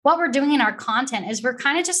what we're doing in our content is we're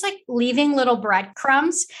kind of just like leaving little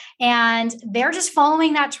breadcrumbs, and they're just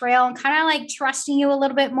following that trail and kind of like trusting you a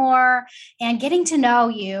little bit more and getting to know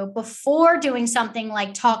you before doing something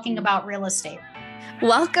like talking about real estate.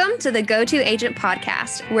 Welcome to the Go-To Agent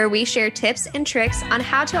podcast, where we share tips and tricks on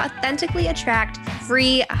how to authentically attract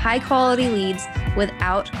free, high-quality leads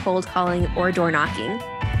without cold calling or door knocking.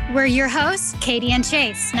 We're your hosts, Katie and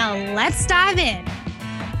Chase. Now let's dive in.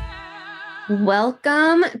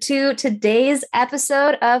 Welcome to today's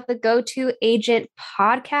episode of the Go-To Agent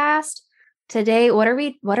podcast. Today, what are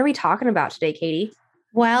we talking about today, Katie?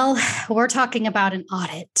 Well, we're talking about an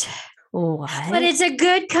audit. What? But it's a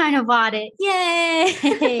good kind of audit.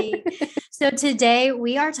 Yay! So today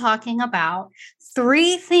we are talking about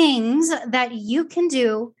 3 things that you can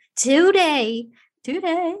do today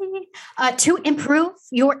to improve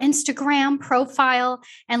your Instagram profile.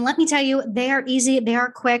 And let me tell you, they are easy, they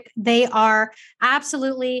are quick, they are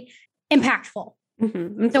absolutely impactful.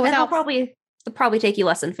 Mm-hmm. So it'll probably take you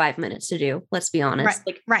less than 5 minutes to do. Let's be honest.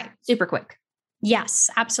 Right. Super quick.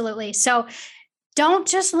 Yes, absolutely. So don't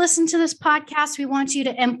just listen to this podcast. We want you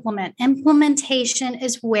to implement. Implementation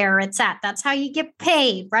is where it's at. That's how you get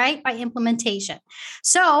paid, right? By implementation.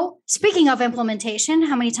 So speaking of implementation,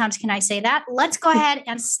 how many times can I say that? Let's go ahead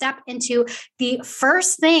and step into the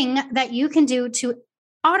first thing that you can do to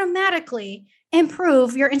automatically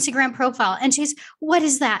improve your Instagram profile. And Chase, what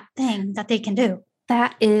is that thing that they can do?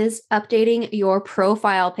 That is updating your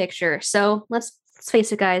profile picture. So let's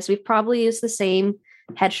face it, guys, we've probably used the same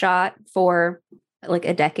headshot for like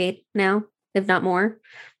a decade now, if not more,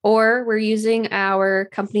 or we're using our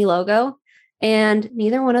company logo, and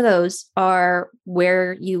neither one of those are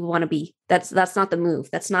where you want to be. That's not the move.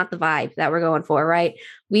 That's not the vibe that we're going for, right?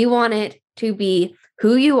 We want it to be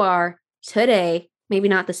who you are today, maybe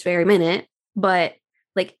not this very minute, but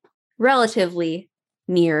like relatively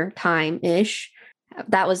near time-ish.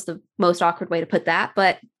 That was the most awkward way to put that,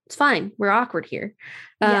 but it's fine. We're awkward here.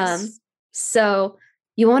 Yes. So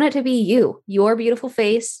you want it to be you, your beautiful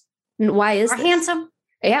face. And why is or this? handsome?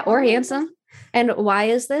 Yeah, or handsome. And why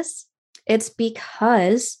is this? It's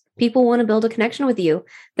because people want to build a connection with you.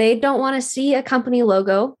 They don't want to see a company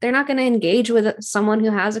logo. They're not going to engage with someone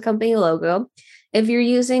who has a company logo. If you're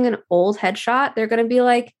using an old headshot, they're going to be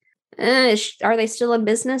like, are they still in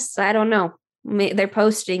business? I don't know. They're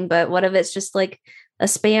posting, but what if it's just like a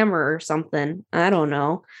spammer or something? I don't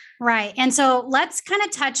know. Right. And so let's kind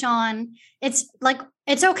of touch on, it's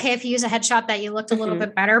okay if you use a headshot that you looked a little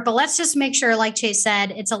bit better, but let's just make sure, like Chase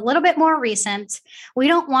said, it's a little bit more recent. We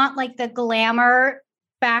don't want like the glamour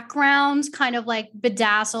background, kind of like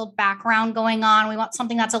bedazzled background going on. We want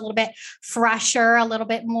something that's a little bit fresher, a little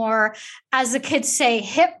bit more, as the kids say,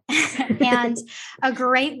 hip. And a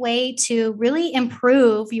great way to really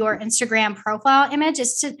improve your Instagram profile image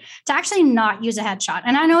is to actually not use a headshot.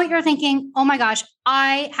 And I know what you're thinking, oh my gosh,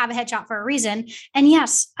 I have a headshot for a reason. And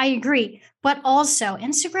yes, I agree. But also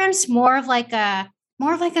Instagram's more of like a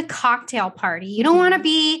cocktail party. You don't want to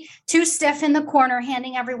be too stiff in the corner,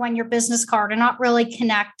 handing everyone your business card and not really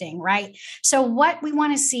connecting, right? So what we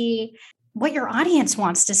want to see, what your audience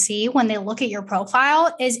wants to see when they look at your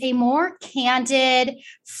profile is a more candid,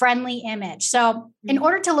 friendly image. So in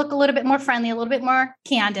order to look a little bit more friendly, a little bit more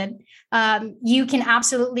candid, you can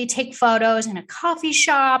absolutely take photos in a coffee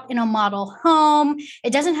shop, in a model home.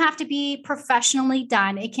 It doesn't have to be professionally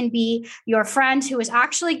done. It can be your friend who is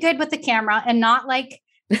actually good with the camera and not like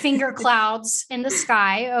finger clouds in the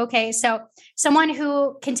sky. Okay. So someone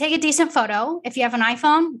who can take a decent photo. If you have an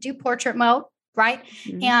iPhone, do portrait mode. Right.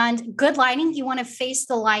 Mm-hmm. And good lighting. You want to face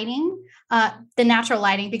the lighting, the natural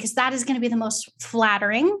lighting, because that is going to be the most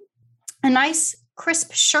flattering. A nice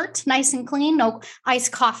crisp shirt, nice and clean, no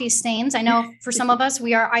iced coffee stains. I know for some of us,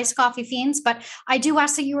 we are iced coffee fiends, but I do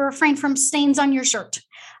ask that you refrain from stains on your shirt.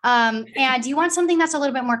 And you want something that's a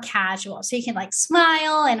little bit more casual. So you can like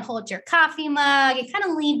smile and hold your coffee mug and kind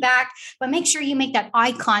of lean back, but make sure you make that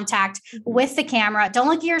eye contact with the camera. Don't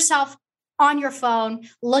look at yourself on your phone,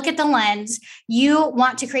 look at the lens. You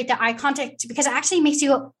want to create that eye contact because it actually makes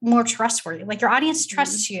you more trustworthy. Like your audience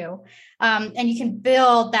trusts you, and you can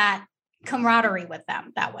build that camaraderie with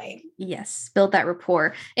them that way. Yes, build that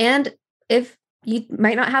rapport. And if you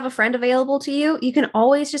might not have a friend available to you, you can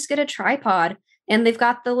always just get a tripod. And they've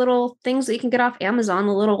got the little things that you can get off Amazon,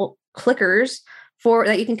 the little clickers for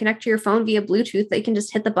that you can connect to your phone via Bluetooth, that you can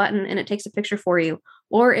just hit the button and it takes a picture for you.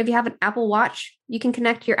 Or if you have an Apple Watch, you can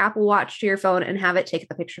connect your Apple Watch to your phone and have it take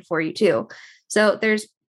the picture for you too. So there's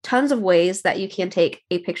tons of ways that you can take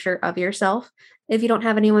a picture of yourself if you don't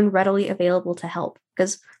have anyone readily available to help.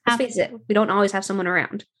 Because let's face it, we don't always have someone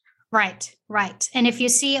around. Right, right. And if you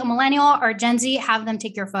see a millennial or Gen Z, have them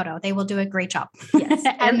take your photo. They will do a great job. Yes.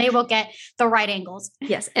 And they will get the right angles.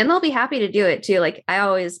 Yes. And they'll be happy to do it too. Like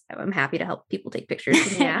I'm happy to help people take pictures.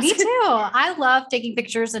 Me too. I love taking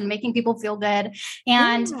pictures and making people feel good.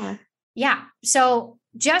 And yeah. So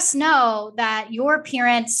just know that your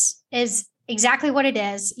appearance is exactly what it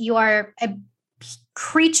is. You are a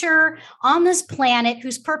creature on this planet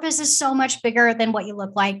whose purpose is so much bigger than what you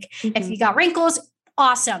look like. Mm-hmm. If you got wrinkles,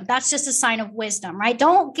 awesome. That's just a sign of wisdom, right?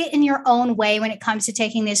 Don't get in your own way when it comes to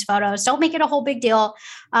taking these photos. Don't make it a whole big deal.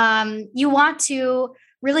 You want to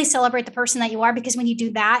really celebrate the person that you are, because when you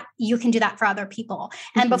do that, you can do that for other people.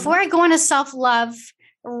 And before I go on a self-love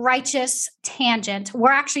righteous tangent,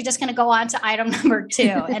 we're actually just going to go on to item number 2.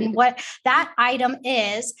 And what that item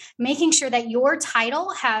is, making sure that your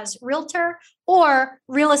title has realtor or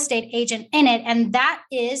real estate agent in it. And that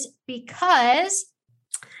is because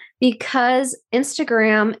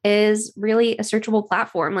Instagram is really a searchable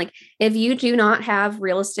platform. Like if you do not have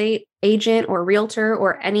real estate agent or realtor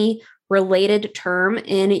or any related term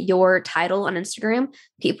in your title on Instagram,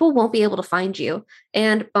 people won't be able to find you.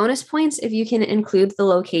 And bonus points if you can include the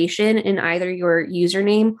location in either your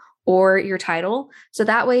username or your title. So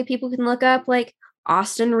that way people can look up like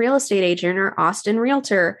Austin real estate agent or Austin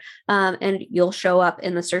realtor, and you'll show up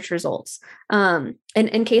in the search results. And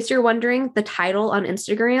in case you're wondering, the title on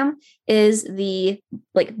Instagram is the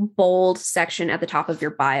like bold section at the top of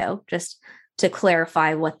your bio, just to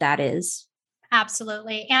clarify what that is.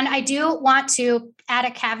 Absolutely. And I do want to add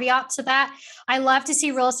a caveat to that. I love to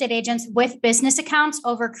see real estate agents with business accounts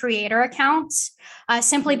over creator accounts,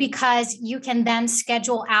 simply because you can then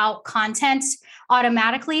schedule out content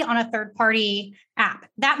automatically on a third-party app.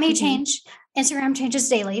 That may change. Instagram changes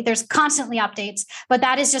daily. There's constantly updates, but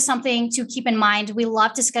that is just something to keep in mind. We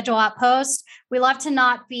love to schedule out posts. We love to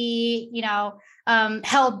not be,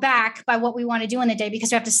 held back by what we want to do in the day,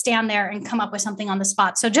 because we have to stand there and come up with something on the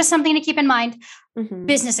spot. So just something to keep in mind.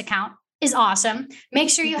 Business account is awesome. Make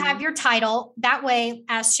sure you have your title. That way,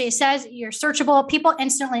 as Shay says, you're searchable. People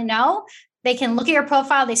instantly know. They can look at your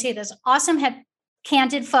profile. They see this awesome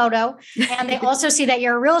candid photo, and they also see that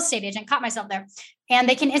you're a real estate agent. Caught myself there. And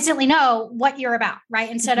they can instantly know what you're about, right?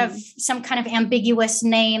 Instead of some kind of ambiguous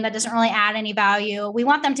name that doesn't really add any value. We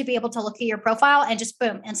want them to be able to look at your profile and just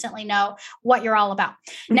boom, instantly know what you're all about.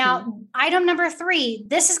 Now, item number 3,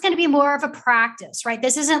 this is going to be more of a practice, right?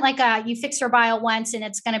 This isn't like you fix your bio once and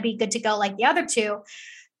it's going to be good to go like the other 2.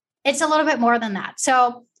 It's a little bit more than that.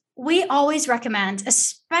 So we always recommend,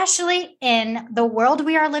 especially in the world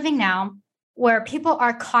we are living now, where people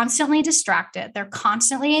are constantly distracted. They're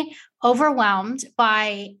constantly overwhelmed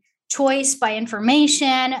by choice, by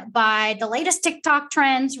information, by the latest TikTok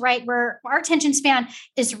trends, right? Where our attention span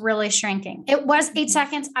is really shrinking. It was 8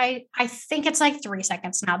 seconds. I think it's like 3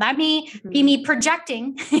 seconds now. That may be me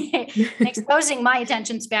projecting and exposing my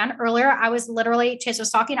attention span. Earlier, Chase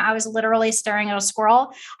was talking, I was literally staring at a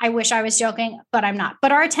squirrel. I wish I was joking, but I'm not.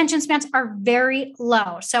 But our attention spans are very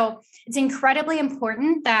low. So it's incredibly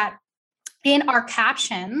important that in our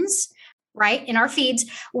captions, right, in our feeds,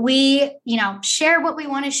 we, share what we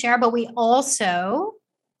want to share, but we also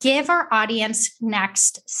give our audience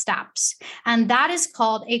next steps. And that is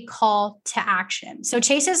called a call to action. So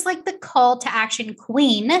Chase is like the call to action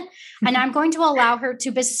queen, and I'm going to allow her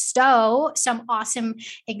to bestow some awesome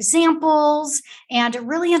examples and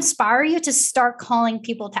really inspire you to start calling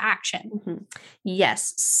people to action.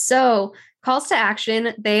 Yes. So calls to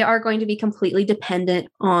action, they are going to be completely dependent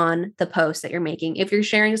on the post that you're making. If you're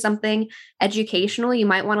sharing something educational, you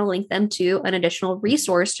might want to link them to an additional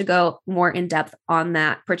resource to go more in depth on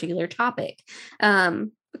that particular topic.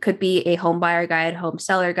 It could be a home buyer guide, home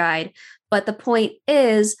seller guide. But the point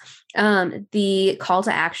is, the call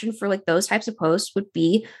to action for like those types of posts would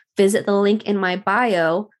be visit the link in my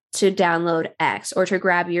bio to download X or to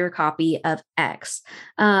grab your copy of X.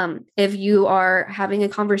 If you are having a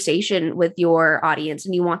conversation with your audience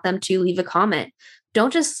and you want them to leave a comment,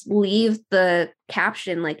 don't just leave the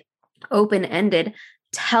caption like open-ended.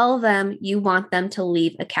 Tell them you want them to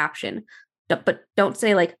leave a caption, but don't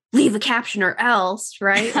say like, leave a caption or else,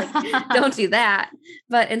 right? Like, don't do that.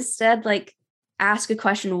 But instead, like, ask a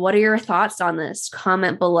question. What are your thoughts on this?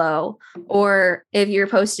 Comment below. Or if you're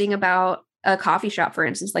posting about a coffee shop, for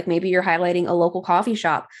instance, like maybe you're highlighting a local coffee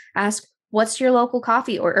shop, ask, what's your local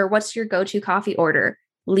coffee or what's your go-to coffee order?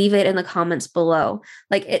 Leave it in the comments below.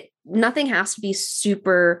 Nothing has to be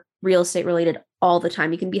super real estate related all the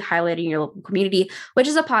time. You can be highlighting your local community, which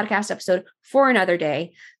is a podcast episode for another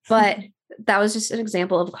day. But that was just an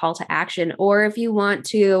example of a call to action. Or if you want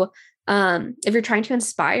to, if you're trying to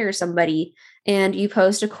inspire somebody and you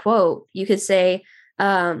post a quote, you could say,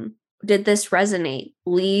 did this resonate?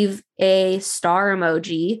 Leave a star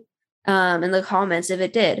emoji in the comments if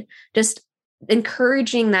it did. Just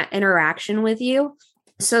encouraging that interaction with you,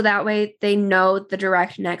 so that way they know the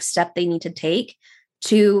direct next step they need to take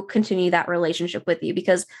to continue that relationship with you.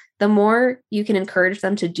 Because the more you can encourage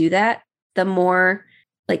them to do that, the more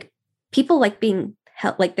like people like being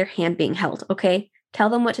held, like their hand being held. Okay. Tell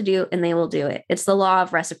them what to do and they will do it. It's the law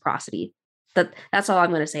of reciprocity. That's all I'm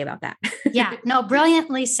going to say about that. Yeah, no,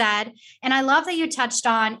 brilliantly said. And I love that you touched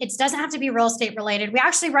on, it doesn't have to be real estate related. We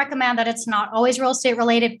actually recommend that it's not always real estate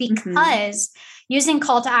related, because using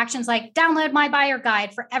call to actions like download my buyer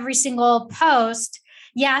guide for every single post.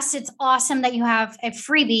 Yes, it's awesome that you have a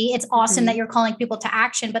freebie. It's awesome that you're calling people to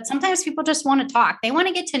action, but sometimes people just want to talk. They want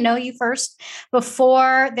to get to know you first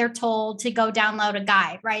before they're told to go download a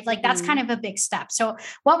guide, right? Like that's kind of a big step. So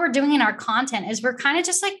what we're doing in our content is we're kind of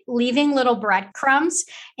just like leaving little breadcrumbs,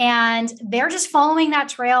 and they're just following that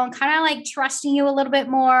trail and kind of like trusting you a little bit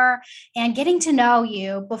more and getting to know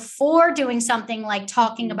you before doing something like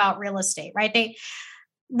talking about real estate, right?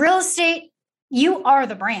 Real estate, you are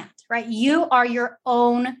the brand, right? You are your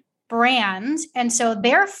own brand. And so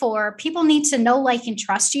therefore people need to know, like, and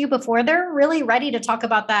trust you before they're really ready to talk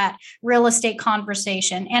about that real estate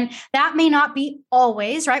conversation. And that may not be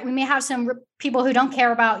always, right? We may have some people who don't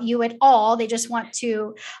care about you at all. They just want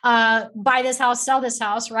to buy this house, sell this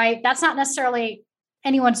house, right? That's not necessarily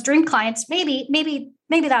anyone's dream clients. Maybe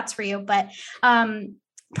that's for you. But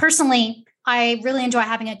personally, I really enjoy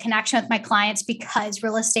having a connection with my clients because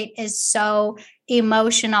real estate is so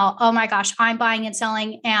emotional. Oh my gosh, I'm buying and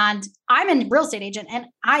selling, and I'm a real estate agent and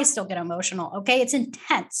I still get emotional. Okay. It's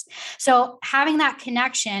intense. So having that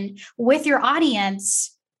connection with your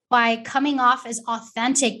audience by coming off as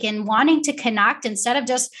authentic and wanting to connect instead of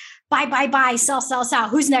just buy, sell.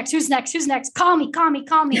 Who's next? Call me.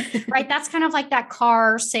 Right. That's kind of like that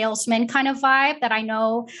car salesman kind of vibe that I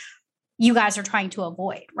know you guys are trying to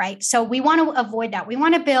avoid, right? So we want to avoid that. We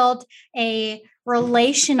want to build a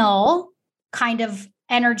relational kind of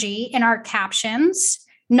energy in our captions,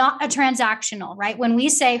 not a transactional, right? When we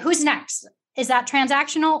say, who's next? Is that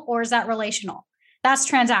transactional or is that relational? That's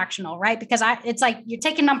transactional, right? Because it's like you're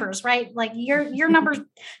taking numbers, right? Like you're number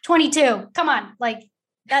 22. Come on. Like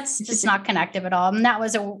that's just not connective at all. And that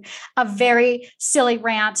was a very silly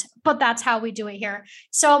rant, but that's how we do it here.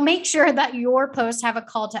 So make sure that your posts have a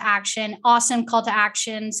call to action. Awesome call to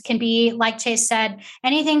actions can be, like Chase said,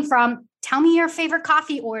 anything from tell me your favorite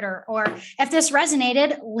coffee order, or if this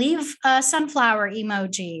resonated, leave a sunflower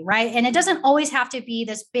emoji, right? And it doesn't always have to be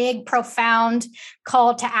this big, profound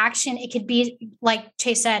call to action. It could be, like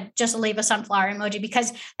Chase said, just leave a sunflower emoji,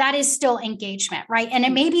 because that is still engagement, right? And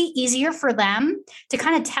it may be easier for them to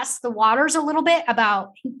kind of test the waters a little bit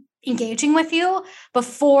about engaging with you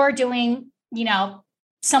before doing,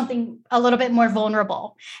 something a little bit more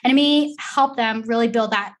vulnerable. And it may help them really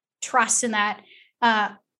build that trust and that,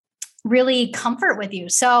 really comfort with you.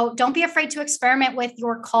 So don't be afraid to experiment with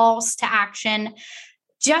your calls to action.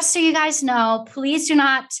 Just so you guys know, please do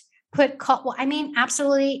not put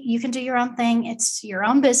absolutely, you can do your own thing. It's your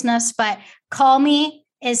own business, but call me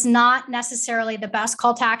is not necessarily the best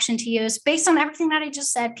call to action to use. Based on everything that I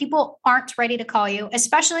just said, people aren't ready to call you,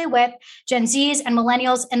 especially with Gen Zs and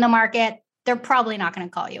millennials in the market. They're probably not going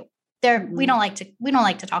to call you. We don't like to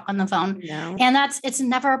talk on the phone. No. And it's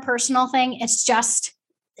never a personal thing. It's just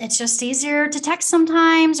easier to text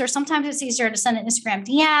sometimes, or sometimes it's easier to send an Instagram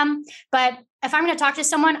DM. But if I'm going to talk to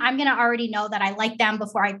someone, I'm going to already know that I like them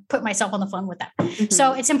before I put myself on the phone with them. Mm-hmm.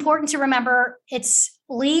 So it's important to remember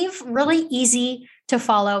leave really easy to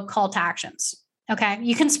follow call to actions. Okay.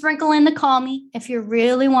 You can sprinkle in the call me if you're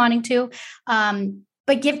really wanting to, but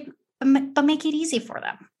make it easy for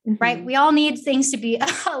them. Mm-hmm. Right. We all need things to be a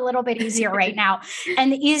little bit easier right now.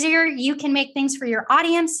 And the easier you can make things for your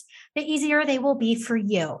audience, the easier they will be for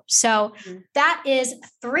you. So that is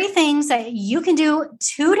 3 things that you can do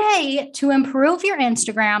today to improve your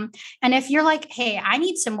Instagram. And if you're like, hey, I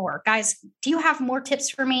need some more, guys, do you have more tips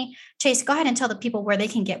for me? Chase, go ahead and tell the people where they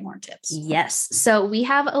can get more tips. Yes. So we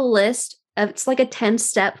have a list of, it's like a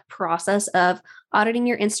 10-step process of auditing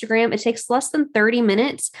your Instagram. It takes less than 30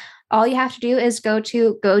 minutes. All you have to do is go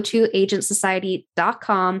to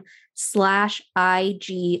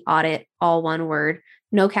agentsociety.com/IG audit, all one word.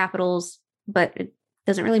 No capitals, but it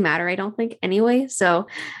doesn't really matter, I don't think, anyway. So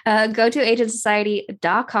go to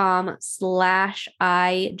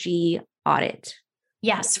agentsociety.com/IG audit.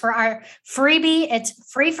 Yes, for our freebie, it's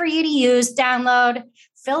free for you to use, download,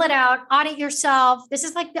 fill it out, audit yourself. This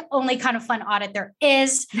is like the only kind of fun audit there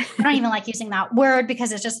is. I don't even like using that word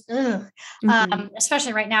because it's just,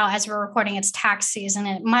 especially right now as we're recording, it's tax season.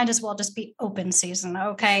 It might as well just be open season.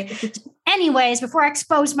 Okay. Anyways, before I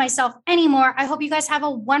expose myself anymore, I hope you guys have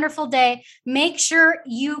a wonderful day. Make sure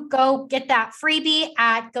you go get that freebie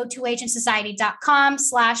at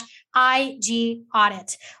go2agentsociety.com/IG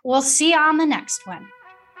audit. We'll see you on the next one.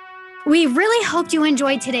 We really hope you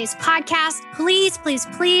enjoyed today's podcast. Please, please,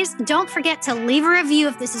 please don't forget to leave a review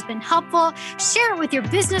if this has been helpful. Share it with your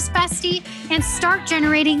business bestie and start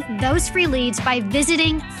generating those free leads by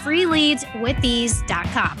visiting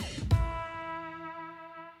freeleadswiththese.com.